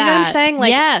love that. Do you know what I'm saying?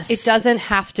 Like, yes. It doesn't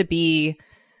have to be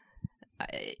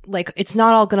like, it's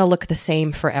not all going to look the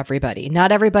same for everybody.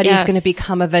 Not everybody's Yes. going to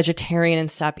become a vegetarian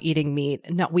and stop eating meat.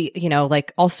 No,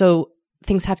 like also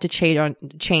things have to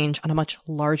change on a much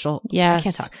larger, Yes. I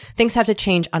can't talk. Things have to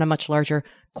change on a much larger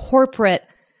corporate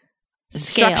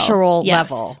Scale. structural Yes.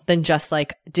 level than just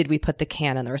like, did we put the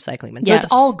can in the recycling bin? So Yes.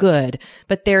 it's all good,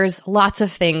 but there's lots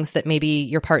of things that maybe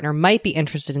your partner might be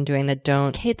interested in doing that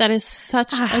don't. Kate, that is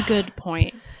such a good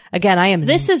point. Again,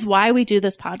 This is why we do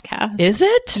this podcast. Is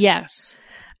it? Yes.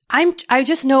 I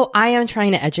just know I am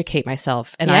trying to educate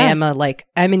myself, and Yeah.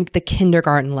 I'm in the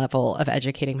kindergarten level of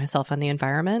educating myself on the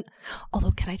environment.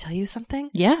 Although, can I tell you something?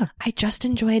 Yeah. I just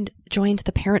joined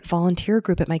the parent volunteer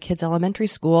group at my kids' elementary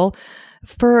school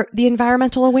for the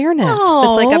environmental awareness.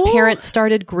 Oh. That's like a parent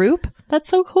started group. That's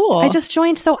so cool. I just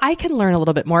joined so I can learn a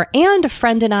little bit more. And a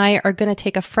friend and I are going to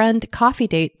take a friend coffee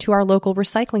date to our local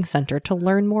recycling center to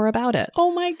learn more about it.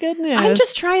 Oh my goodness. I'm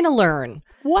just trying to learn.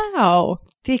 Wow.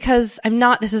 Because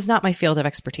this is not my field of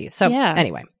expertise. So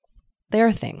anyway, there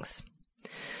are things.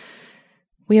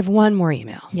 We have one more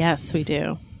email. Yes, we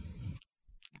do.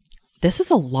 This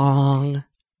is a long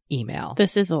email.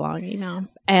 This is a long email.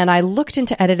 And I looked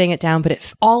into editing it down,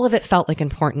 but all of it felt like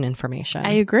important information.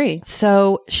 I agree.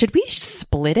 So should we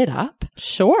split it up?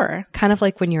 Sure. Kind of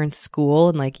like when you're in school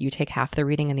and like you take half the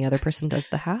reading and the other person does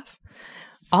the half.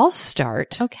 I'll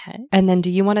start. Okay. And then do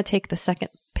you want to take the second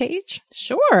page?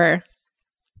 Sure.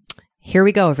 Here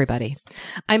we go, everybody.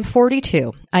 I'm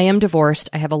 42. I am divorced.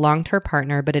 I have a long-term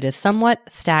partner, but it is somewhat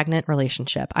stagnant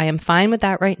relationship. I am fine with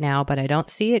that right now, but I don't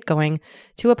see it going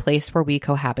to a place where we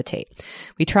cohabitate.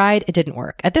 We tried. It didn't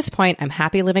work. At this point, I'm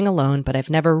happy living alone, but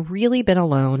I've never really been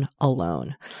alone.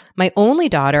 My only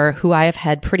daughter, who I have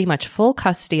had pretty much full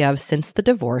custody of since the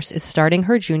divorce, is starting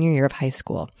her junior year of high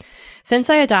school.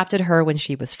 Since I adopted her when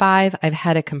she was 5, I've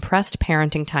had a compressed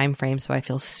parenting time frame, so I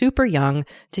feel super young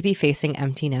to be facing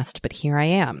empty nest, but here I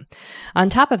am. On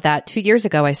top of that, 2 years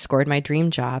ago, I scored my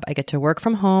dream job. I get to work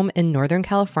from home in Northern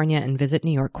California and visit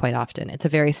New York quite often. It's a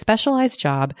very specialized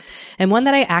job and one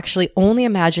that I actually only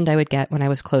imagined I would get when I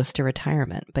was close to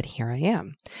retirement, but here I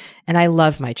am. And I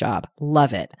love my job,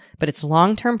 love it, but it's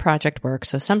long-term project work,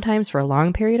 so sometimes for a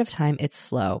long period of time, it's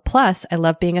slow. Plus, I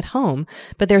love being at home,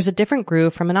 but there's a different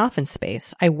groove from an office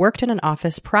space. I worked in an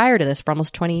office prior to this for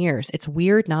almost 20 years. It's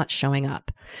weird not showing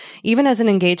up. Even as an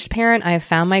engaged parent, I have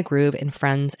found my groove in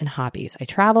friends and hobbies. I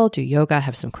travel, do yoga,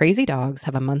 have some crazy dogs,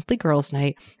 have a monthly girls'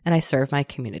 night, and I serve my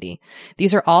community.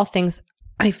 These are all things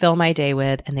I fill my day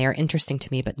with, and they are interesting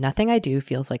to me, but nothing I do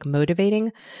feels like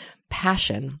motivating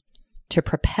passion to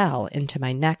propel into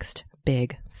my next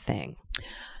big thing.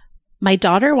 My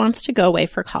daughter wants to go away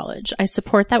for college. I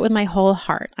support that with my whole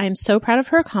heart. I am so proud of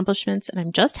her accomplishments, and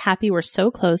I'm just happy we're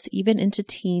so close, even into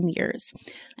teen years.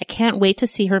 I can't wait to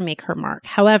see her make her mark.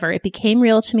 However, it became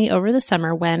real to me over the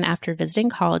summer when, after visiting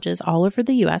colleges all over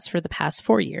the U.S. for the past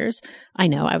 4 years, I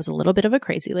know I was a little bit of a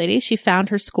crazy lady, she found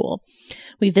her school.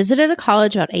 We visited a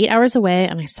college about 8 hours away,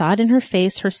 and I saw it in her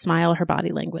face, her smile, her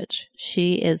body language.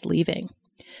 She is leaving.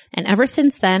 And ever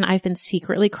since then, I've been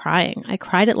secretly crying. I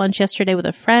cried at lunch yesterday with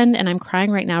a friend, and I'm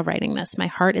crying right now writing this. My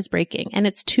heart is breaking, and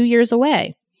it's 2 years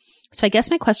away. So I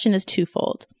guess my question is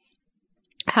twofold.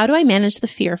 How do I manage the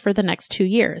fear for the next 2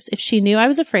 years? If she knew I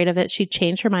was afraid of it, she'd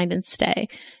change her mind and stay.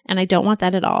 And I don't want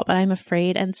that at all, but I'm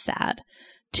afraid and sad.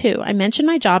 2, I mentioned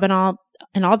my job and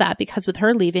all that because with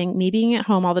her leaving, me being at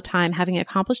home all the time, having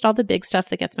accomplished all the big stuff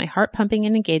that gets my heart pumping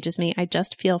and engages me, I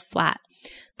just feel flat.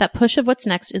 That push of what's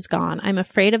next is gone. I'm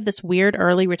afraid of this weird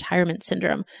early retirement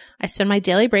syndrome. I spend my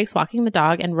daily breaks walking the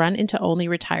dog and run into only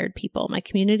retired people. My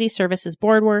community service is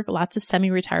board work, lots of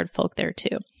semi-retired folk there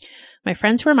too. My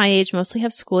friends who are my age mostly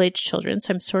have school-age children,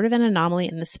 so I'm sort of an anomaly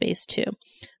in this space too.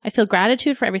 I feel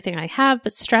gratitude for everything I have,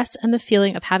 but stress and the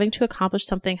feeling of having to accomplish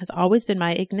something has always been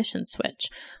my ignition switch.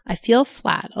 I feel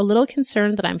flat, a little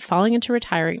concerned that I'm falling into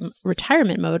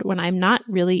retirement mode when I'm not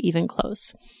really even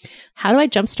close. How do I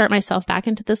jumpstart myself back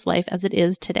into this life as it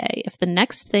is today? If the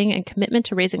next thing and commitment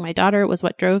to raising my daughter was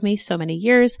what drove me so many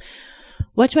years,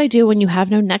 what do I do when you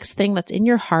have no next thing that's in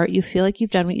your heart? You feel like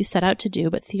you've done what you set out to do,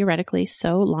 but theoretically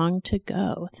so long to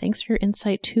go. Thanks for your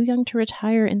insight. Too young to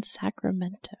retire in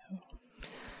Sacramento.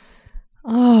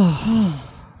 Oh,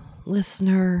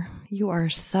 listener, you are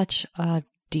such a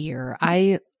dear.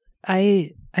 I've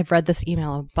read this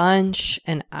email a bunch,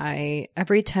 and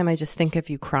every time I just think of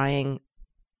you crying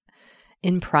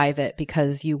in private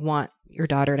because you want your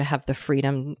daughter to have the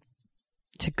freedom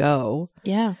to go.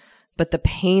 Yeah. But the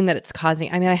pain that it's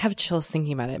causing, I mean, I have chills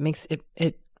thinking about it. It makes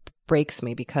it breaks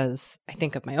me because I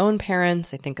think of my own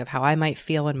parents. I think of how I might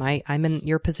feel when I'm in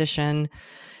your position.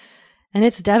 And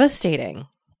it's devastating.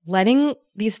 Letting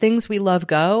these things we love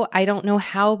go, I don't know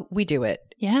how we do it.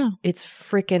 Yeah. It's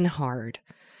freaking hard.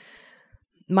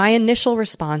 My initial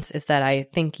response is that I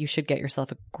think you should get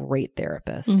yourself a great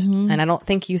therapist. Mm-hmm. And I don't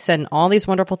think you said all these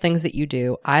wonderful things that you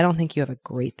do. I don't think you have a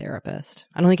great therapist.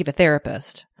 I don't think you have a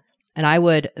therapist. And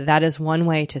that is one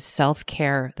way to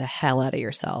self-care the hell out of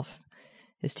yourself,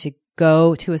 is to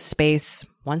go to a space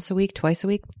once a week, twice a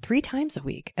week, 3 times a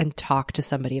week and talk to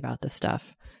somebody about this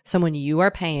stuff. Someone you are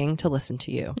paying to listen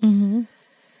to you, mm-hmm.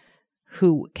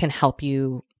 who can help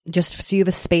you, just so you have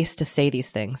a space to say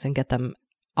these things and get them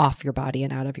off your body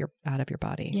and out of your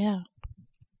body. Yeah.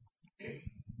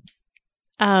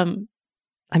 I'm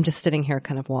just sitting here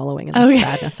kind of wallowing in the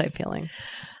sadness I'm feeling.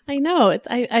 I know. It's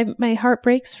my heart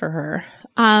breaks for her.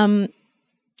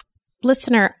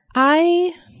 Listener,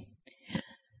 I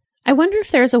wonder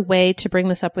if there's a way to bring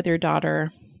this up with your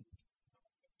daughter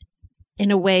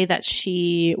in a way that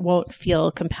she won't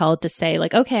feel compelled to say,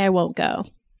 like, okay, I won't go.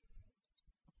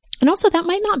 And also, that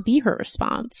might not be her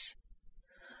response.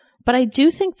 But I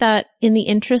do think that in the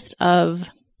interest of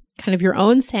kind of your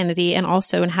own sanity and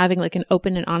also in having like an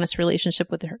open and honest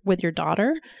relationship with your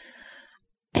daughter,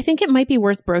 I think it might be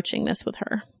worth broaching this with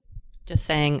her. Just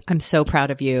saying, I'm so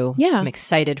proud of you. Yeah. I'm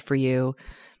excited for you.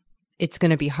 It's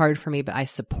going to be hard for me, but I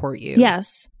support you.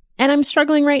 Yes. And I'm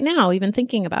struggling right now, even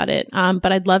thinking about it.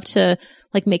 But I'd love to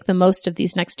like make the most of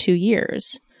these next 2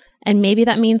 years. And maybe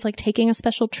that means like taking a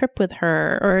special trip with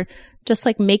her, or just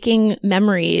like making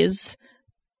memories,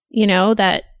 you know,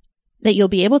 that you'll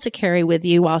be able to carry with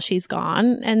you while she's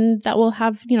gone, and that will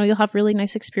have, you know, you'll have really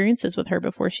nice experiences with her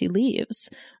before she leaves.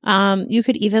 You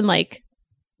could even like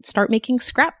start making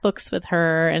scrapbooks with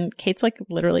her, and Kate's like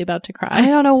literally about to cry. I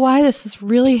don't know why this is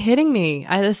really hitting me.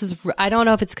 I don't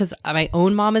know if it's because my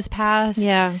own mom has passed.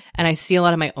 Yeah. And I see a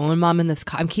lot of my own mom in this.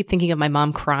 I keep thinking of my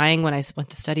mom crying when I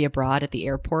went to study abroad at the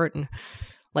airport, and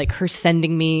like her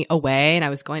sending me away, and I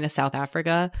was going to South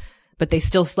Africa. But they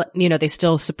still, you know, they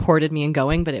still supported me in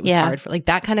going, but it was hard for like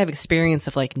that kind of experience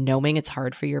of like knowing it's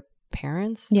hard for your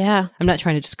parents. Yeah. I'm not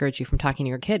trying to discourage you from talking to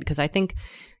your kid, because I think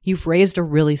you've raised a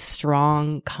really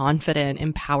strong, confident,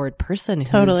 empowered person.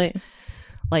 Totally.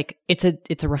 Like it's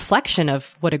a reflection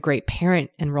of what a great parent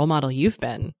and role model you've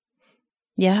been.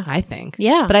 Yeah. I think.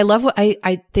 Yeah. But I love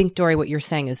I think, Dory, what you're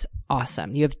saying is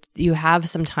awesome. You have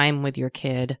some time with your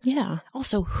kid. Yeah.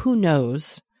 Also, who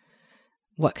knows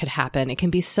what could happen? It can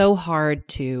be so hard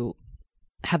to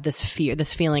have this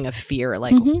feeling of fear,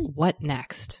 like what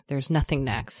next? There's nothing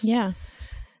next. Yeah.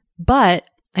 But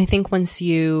I think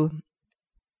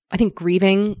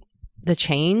grieving the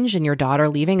change and your daughter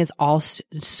leaving is all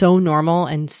so normal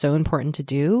and so important to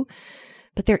do.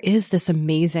 But there is this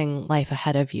amazing life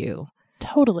ahead of you.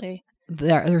 Totally.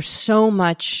 There's so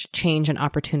much change and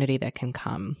opportunity that can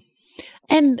come.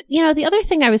 And, you know, the other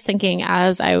thing I was thinking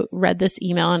as I read this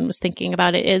email and was thinking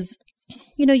about it is,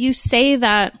 you know, you say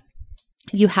that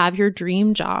you have your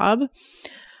dream job,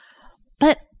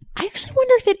 but I actually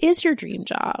wonder if it is your dream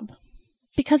job,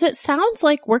 because it sounds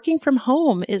like working from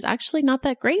home is actually not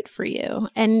that great for you.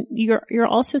 And you're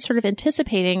also sort of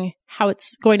anticipating how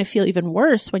it's going to feel even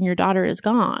worse when your daughter is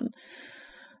gone.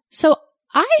 So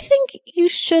I think you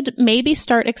should maybe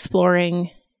start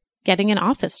exploring getting an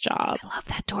office job. I love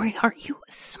that, Dory. Aren't you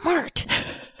smart?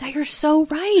 That you're so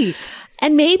right.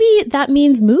 And maybe that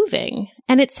means moving.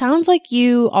 And it sounds like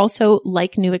you also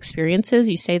like new experiences.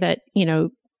 You say that, you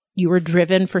know, you were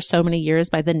driven for so many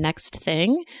years by the next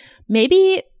thing.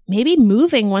 Maybe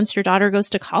moving once your daughter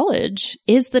goes to college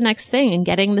is the next thing, and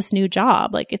getting this new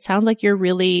job. Like, it sounds like you're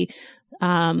really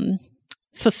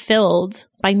fulfilled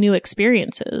by new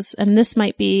experiences, and this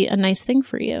might be a nice thing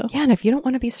for you. Yeah, and if you don't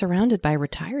want to be surrounded by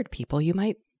retired people,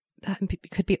 that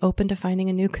could be open to finding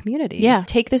a new community. Yeah.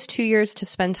 Take this 2 years to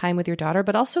spend time with your daughter,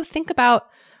 but also think about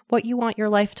what you want your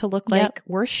life to look like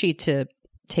were she to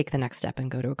take the next step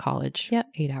and go to a college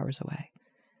 8 hours away.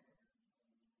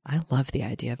 I love the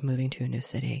idea of moving to a new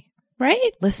city.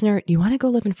 Right? Listener, do you want to go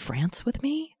live in France with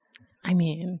me? I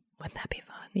mean, wouldn't that be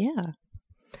fun? Yeah.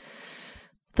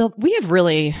 We have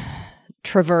really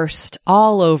traversed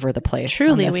all over the place.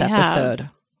 Truly, on this episode.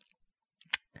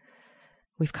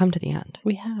 We've come to the end.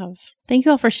 We have. Thank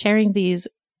you all for sharing these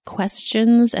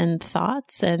questions and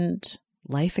thoughts and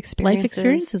life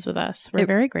experiences with us. We're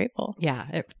very grateful.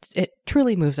 Yeah, it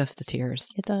truly moves us to tears.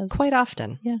 It does. Quite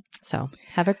often. Yeah. So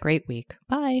have a great week.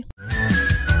 Bye.